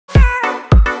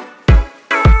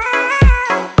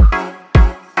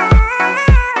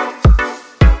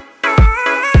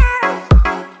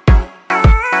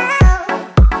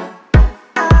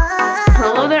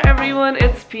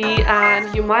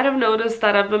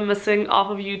that I've been missing off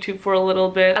of YouTube for a little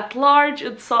bit. At large,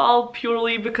 it's all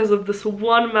purely because of this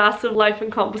one massive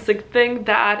life-encompassing thing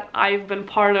that I've been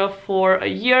part of for a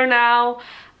year now.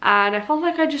 And I felt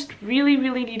like I just really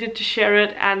needed to share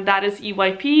it, and that is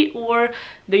EYP, or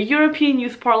the European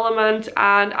Youth Parliament.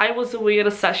 And I was away at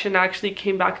a session, actually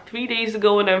came back 3 days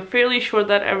ago, and I'm fairly sure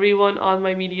that everyone on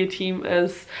my media team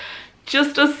is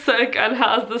just as sick and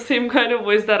has the same kind of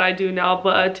voice that I do now,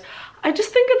 but I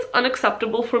just think it's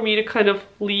unacceptable for me to kind of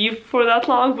leave for that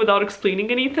long without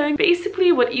explaining anything.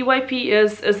 Basically what EYP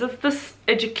is it's this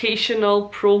educational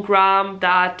program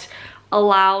that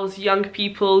allows young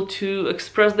people to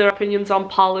express their opinions on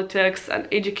politics and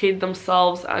educate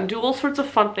themselves and do all sorts of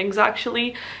fun things,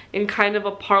 actually, in kind of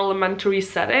a parliamentary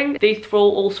setting. They throw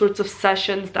all sorts of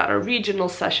sessions that are regional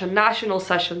sessions, national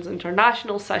sessions,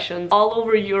 international sessions all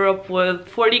over Europe, with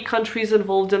 40 countries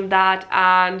involved in that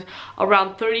and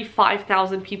around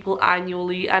 35,000 people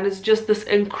annually. And it's just this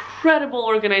incredible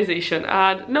organization.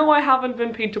 And no, I haven't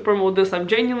been paid to promote this. I'm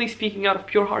genuinely speaking out of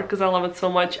pure heart because I love it so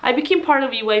much. I became part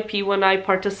of EYP when I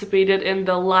participated in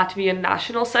the Latvian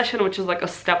national session, which is like a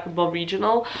step above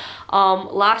regional,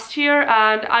 last year,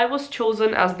 and I was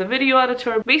chosen as the video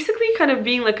editor, basically kind of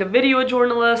being like a video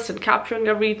journalist and capturing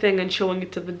everything and showing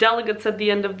it to the delegates at the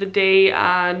end of the day,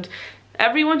 and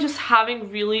everyone just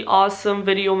having really awesome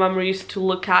video memories to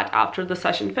look at after the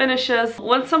session finishes.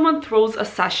 When someone throws a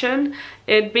session,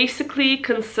 it basically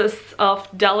consists of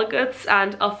delegates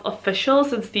and of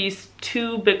officials. It's these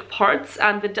two big parts,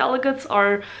 and the delegates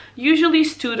are usually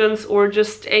students or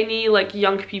just any like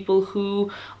young people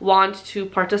who want to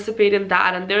participate in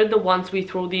that, and they're the ones we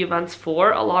throw the events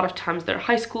for. A lot of times they're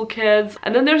high school kids.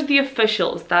 And then there's the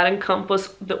officials that encompass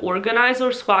the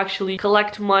organizers who actually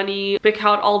collect money, pick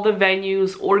out all the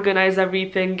venues, organize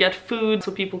everything, get food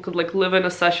so people could like live in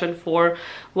a session for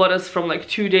what is from like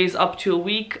 2 days up to a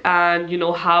week, and you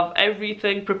know, have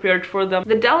everything prepared for them.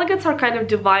 The delegates are kind of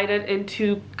divided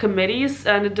into committees,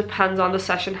 and it depends on the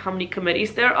session how many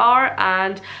committees there are,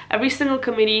 and every single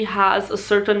committee has a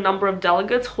certain number of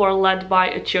delegates who are led by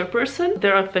a chairperson.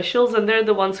 They're officials, and they're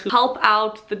the ones who help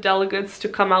out the delegates to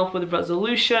come out with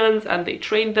resolutions, and they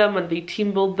train them and they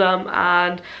team build them,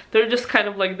 and they're just kind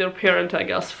of like their parent, I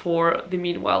guess, for the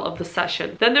meanwhile of the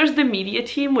session. Then there's the media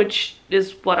team, which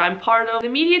is what I'm part of. The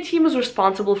media team is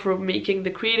responsible for making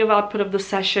the creative output of the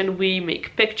session. We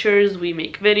make pictures, we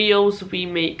make videos, we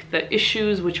make the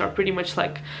issues, which are pretty much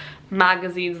like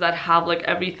magazines that have like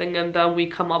everything in them. We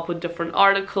come up with different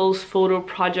articles, photo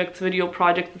projects, video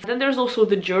projects. Then there's also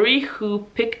the jury, who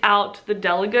pick out the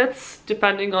delegates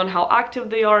depending on how active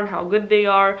they are and how good they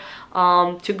are,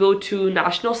 to go to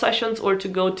national sessions or to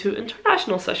go to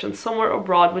international sessions somewhere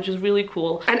abroad, which is really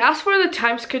cool. And as for the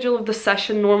time schedule of the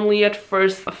session, normally at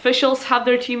first officials have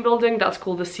their team building, that's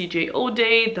called the CJO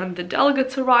day. Then the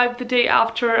delegates arrive the day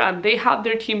after and they have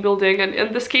their team building. And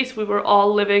in this case, we were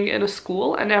all living in a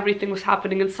school and everything was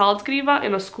happening in ģīve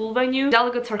in a school venue.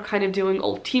 Delegates are kind of doing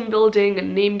all team building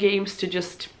and name games to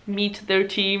just meet their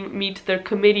team, meet their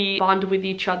committee, bond with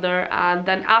each other. And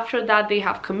then after that they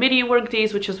have committee work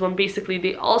days, which is when basically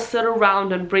they all sit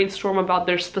around and brainstorm about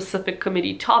their specific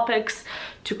committee topics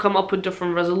to come up with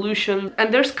different resolutions.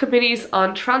 And there's committees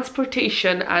on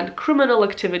transportation and criminal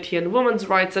activity and women's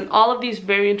rights and all of these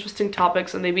very interesting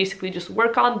topics, and they basically just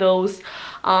work on those.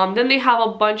 Then they have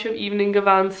a bunch of evening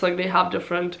events, like they have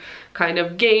different kind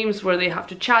of games where they have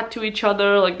to chat to each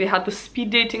other. Like they had the speed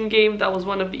dating game, that was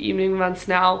one of the evening events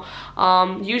now.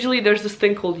 Usually there's this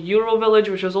thing called Euro Village,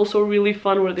 which is also really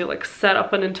fun, where they like set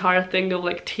up an entire thing of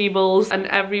like tables and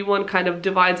everyone kind of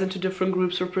divides into different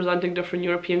groups representing different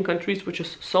European countries, which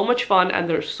is so much fun, and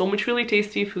there's so much really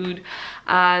tasty food.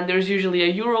 And there's usually a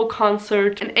Euro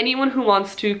concert, and anyone who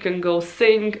wants to can go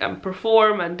sing and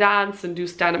perform and dance and do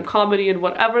stand-up comedy and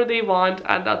whatever they want,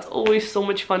 and that's always so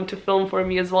much fun to film for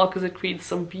me as well, because it creates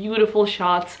some beautiful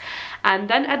shots. And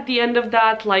then at the end of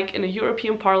that, like in a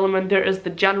European Parliament, there is the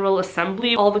General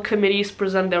Assembly. All the committees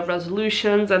present their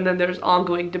resolutions, and then there's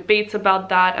ongoing debates about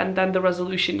that, and then the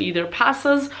resolution either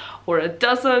passes or it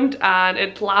doesn't, and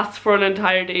it lasts for an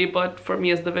entire day. But for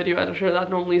me as the video editor, that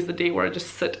normally is the day where I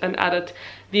just sit and edit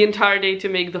the entire day to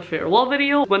make the farewell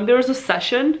video. When there's a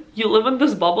session, you live in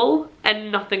this bubble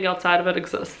and nothing outside of it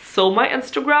exists. So my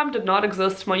Instagram did not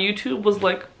exist, my YouTube was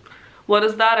like, what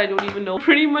is that? I don't even know.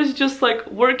 Pretty much just like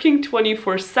working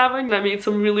 24/7. I made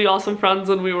some really awesome friends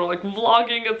and we were like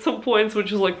vlogging at some points,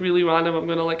 which is like really random. I'm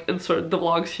gonna like insert the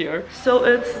vlogs here. So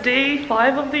it's day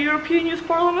 5 of the European Youth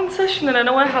Parliament session, and I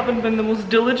know I haven't been the most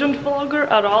diligent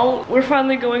vlogger at all. We're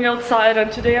finally going outside,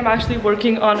 and today I'm actually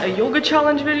working on a yoga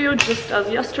challenge video just as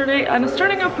yesterday, and it's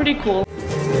turning out pretty cool.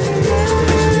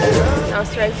 now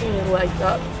striking your legs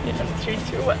up. Yeah, 3, 2,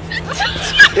 1.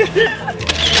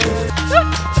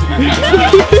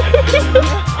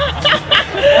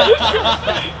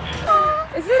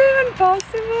 Is it even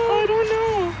possible? I don't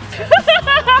know.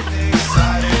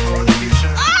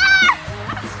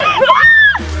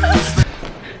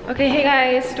 Okay, hey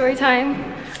guys, story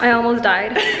time. I almost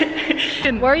died.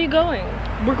 Where are you going?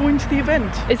 We're going to the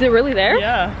event. Is it really there?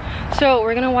 Yeah. So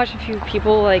we're gonna watch a few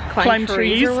people like climb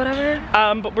trees or whatever.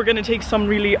 But we're gonna take some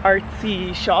really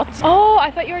artsy shots. Oh,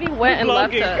 I thought you already went and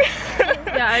left Vlogging. us.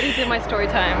 Yeah, I already did my story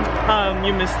time.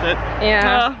 You missed it.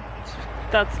 Yeah.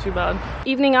 That's too bad.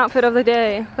 Evening outfit of the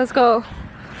day. Let's go.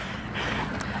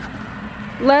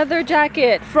 Leather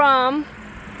jacket from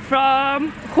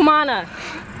Humana.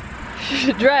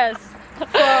 Dress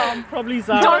from Probably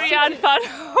Zara. Dorian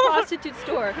prostitute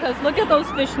store. Cause look at those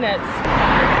fishnets.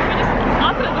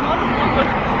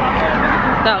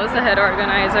 That was the head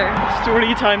organizer.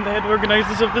 Story time, the head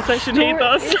organizers of the session hate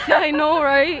us. I know,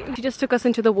 right? She just took us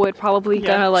into the wood, probably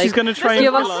gonna like she's gonna try and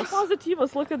give kill us.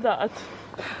 Positivos, look at that.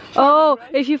 Oh,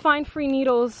 if you find free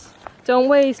needles, don't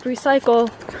waste, recycle.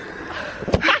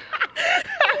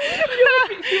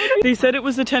 They said it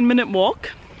was a 10-minute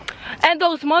walk. And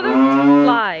those mothers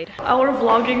lied. Our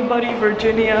vlogging buddy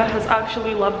Virginia has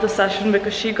actually left the session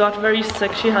because she got very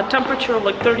sick. She had temperature of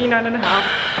like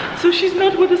 39.5. So she's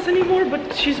not with us anymore,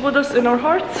 but she's with us in our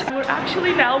hearts. We're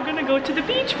actually now gonna go to the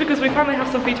beach because we finally have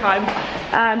some free time.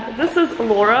 And this is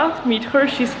Laura. Meet her,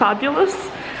 she's fabulous.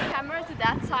 Camera to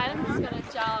that side, I'm just gonna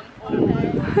jump.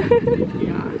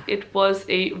 Yeah, it was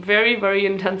a very, very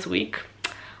intense week.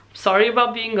 Sorry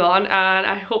about being gone, and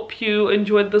I hope you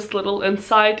enjoyed this little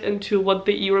insight into what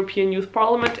the European Youth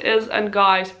Parliament is. And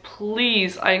guys,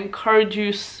 please, I encourage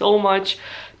you so much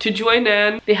to join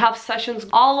in. They have sessions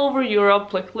all over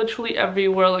Europe, like literally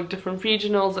everywhere, like different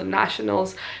regionals and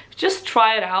nationals. Just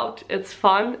try it out, it's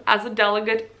fun. As a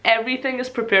delegate, everything is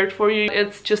prepared for you.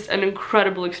 It's just an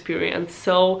incredible experience.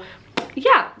 So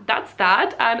yeah, that's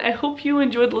that, and I hope you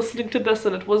enjoyed listening to this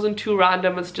and it wasn't too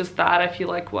random. It's just that I feel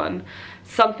like when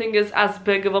something is as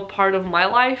big of a part of my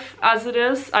life as it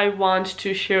is, I want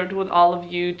to share it with all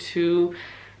of you to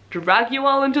drag you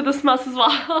all into this mess as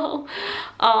well.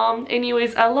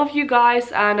 Anyways, I love you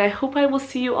guys and I hope I will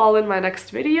see you all in my next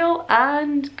video,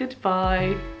 and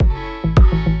goodbye.